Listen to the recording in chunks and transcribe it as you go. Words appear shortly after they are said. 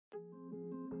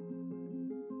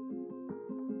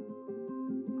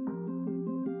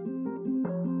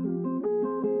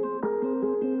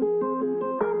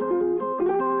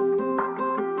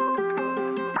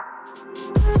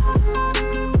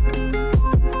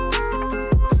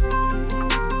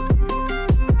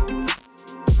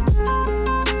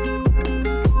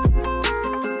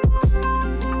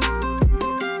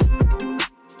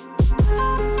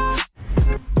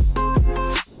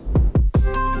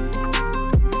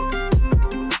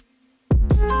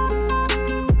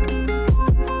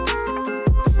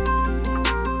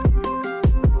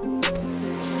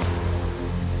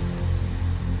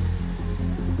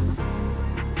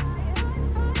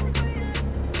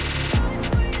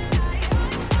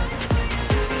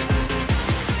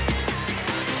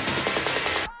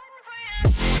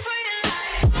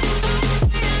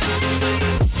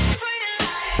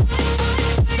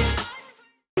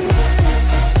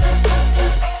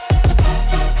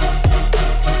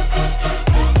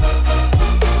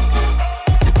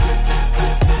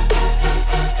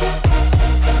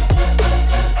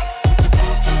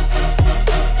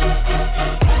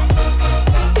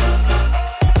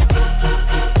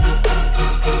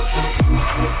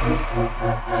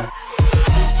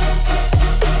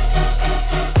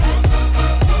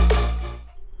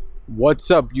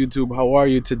What's up, YouTube? How are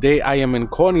you? Today I am in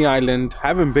Coney Island.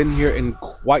 Haven't been here in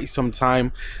quite some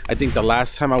time. I think the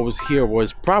last time I was here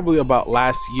was probably about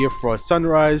last year for a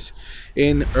sunrise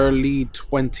in early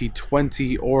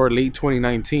 2020 or late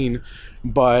 2019.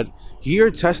 But here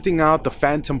testing out the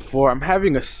Phantom 4. I'm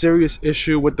having a serious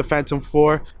issue with the Phantom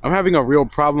 4. I'm having a real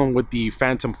problem with the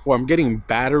Phantom 4. I'm getting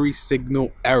battery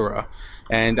signal error.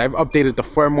 And I've updated the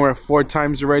firmware 4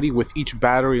 times already with each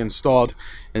battery installed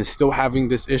and still having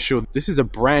this issue. This is a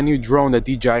brand new drone that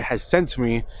DJI has sent to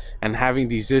me and having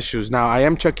these issues. Now I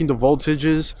am checking the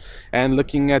voltages and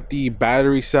looking at the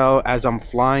battery cell as I'm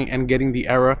flying and getting the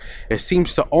error. It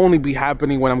seems to only be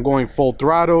happening when I'm going full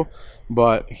throttle.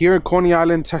 But here in Coney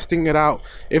Island, testing it out,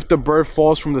 if the bird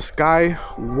falls from the sky,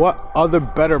 what other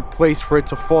better place for it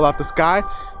to fall out the sky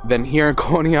than here in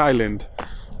Coney Island?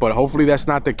 But hopefully that's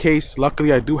not the case.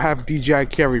 Luckily, I do have DJI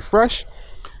Carry Fresh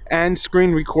and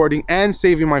screen recording and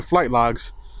saving my flight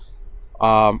logs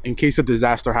in case a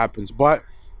disaster happens. But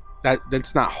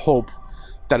that's not hope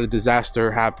that a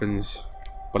disaster happens.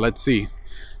 But let's see.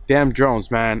 Damn drones,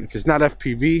 man. If it's not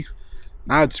FPV,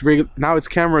 now it's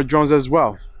camera drones as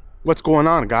well. What's going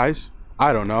on, guys?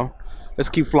 I don't know. Let's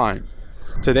keep flying.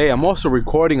 Today I'm also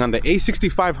recording on the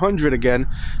A6500 again.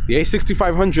 The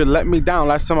A6500 let me down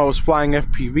last time I was flying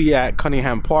FPV at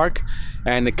Cunningham Park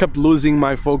and it kept losing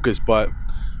my focus. But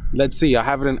let's see, I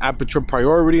have it in aperture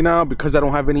priority now because I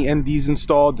don't have any NDs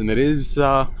installed, and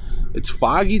it's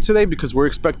foggy today because we're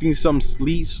expecting some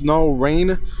sleet, snow,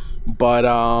 rain. But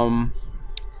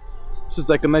this is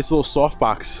like a nice little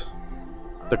softbox,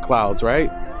 the clouds, right?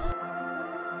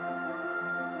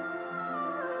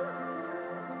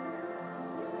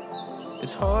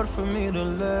 It's hard for me to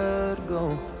let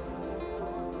go,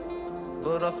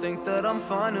 but I think that I'm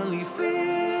finally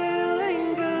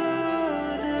feeling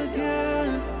good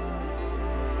again.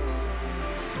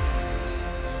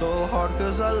 So hard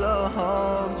cause I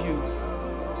loved you,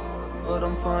 but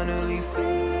I'm finally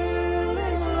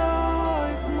feeling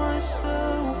like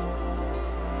myself.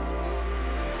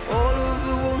 All of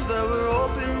the wounds that were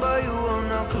opened by you are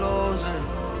now closing.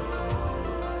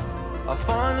 I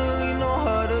finally know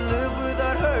how to live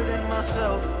without hurting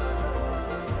myself.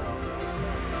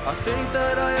 I think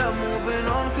that I am moving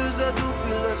on cause I do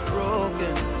feel less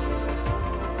broken.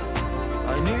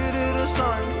 I needed a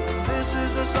sign, this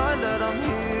is a sign that I'm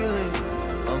healing.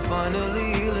 I'm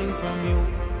finally healing from you.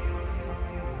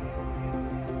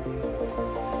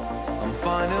 I'm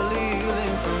finally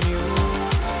healing from you.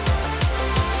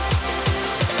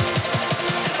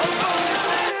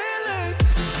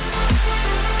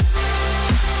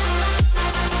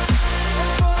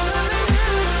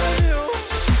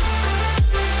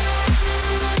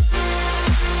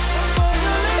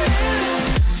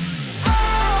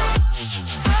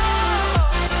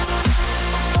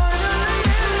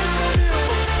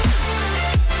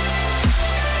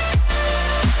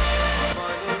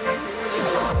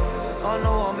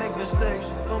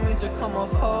 Don't mean to come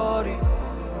off hardy.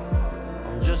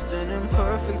 I'm just an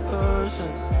imperfect person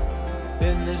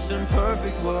in this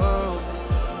imperfect world,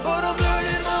 but I'm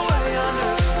learning my way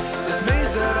under this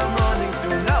maze that I'm running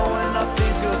through. Now when I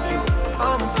think of you,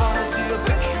 I'm falling to a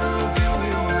picture of you.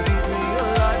 You would eat me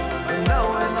alive. And now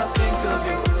when I think of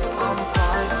you, I'm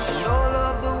fine. And all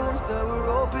of the wounds that were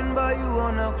opened by you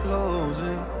are now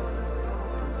closing.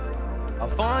 I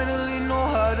finally know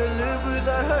how to live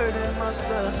without hurting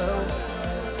myself.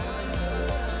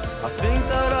 I think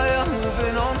that I am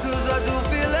moving on cause I do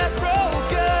feel less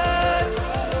broken.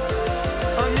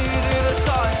 I needed a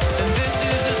sign, and this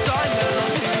is the sign that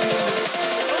I'm healing. I'm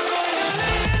finally healing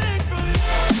from you.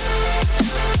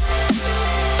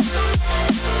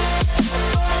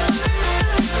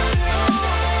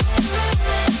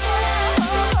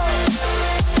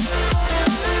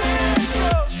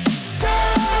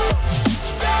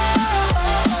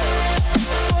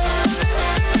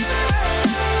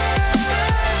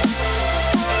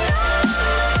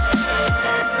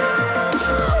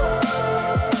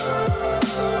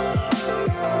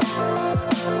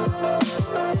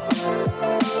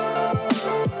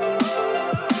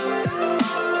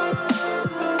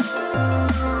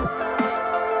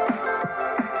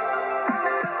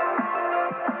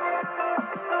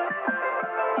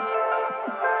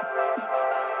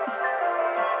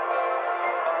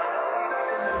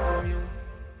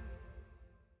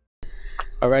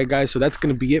 Alright guys, so that's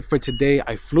going to be it for today.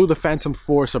 I flew the Phantom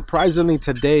 4. Surprisingly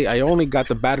today, I only got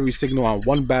the battery signal on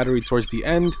one battery towards the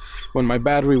end when my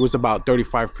battery was about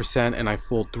 35% and I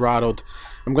full throttled.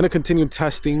 I'm going to continue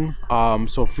testing.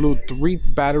 So flew 3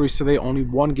 batteries today. Only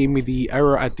one gave me the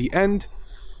error at the end.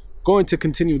 Going to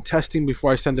continue testing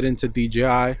before I send it into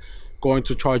DJI. going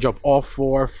to charge up all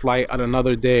 4, fly on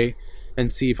another day,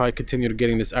 and see if I continue to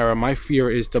getting this error. My fear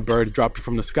is the bird dropping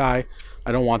from the sky.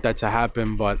 I don't want that to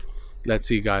happen, but let's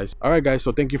see, guys. All right, guys,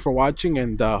 so thank you for watching,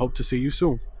 and hope to see you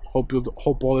soon.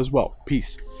 Hope all is well.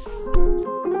 Peace.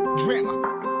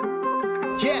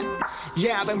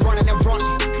 Yeah, I've been running and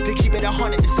running to keep it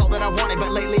 100. It's all that I wanted,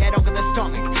 but lately I don't get the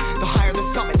stomach. The higher the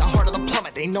summit, the harder the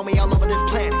plummet. They know me all over this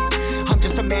planet. I'm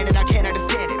just a man and I can't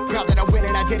understand it. Proud that I win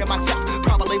and I did it myself.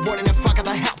 Probably wouldn't if I got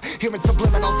the help. Hearing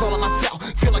subliminals all in myself.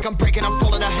 Feel like I'm breaking, I'm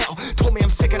falling to hell. Told me I'm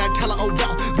sick and I tell her, oh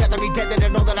well. Rather be dead than to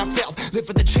know that I failed. Live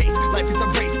for the chase, life is a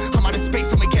race. I'm out of space,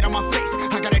 so me get on my face.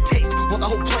 I got a taste, well the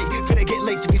whole plate. Finna get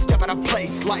laced if you step out of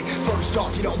place. Like, first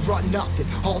off, you don't run nothing.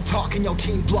 All talk and your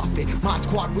team bluff it. My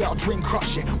squad, we all dream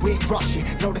crushing. We ain't rushing,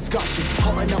 no discussion.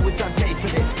 All I know is us made for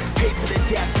this. Paid for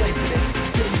this, yeah, slave for this.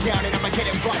 Been down and I'ma get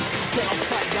it right. Get on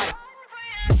sight like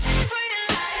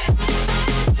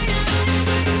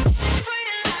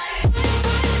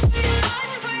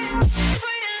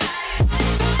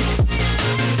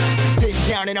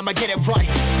down and I'ma get it right.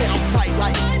 Dead on sight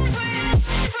like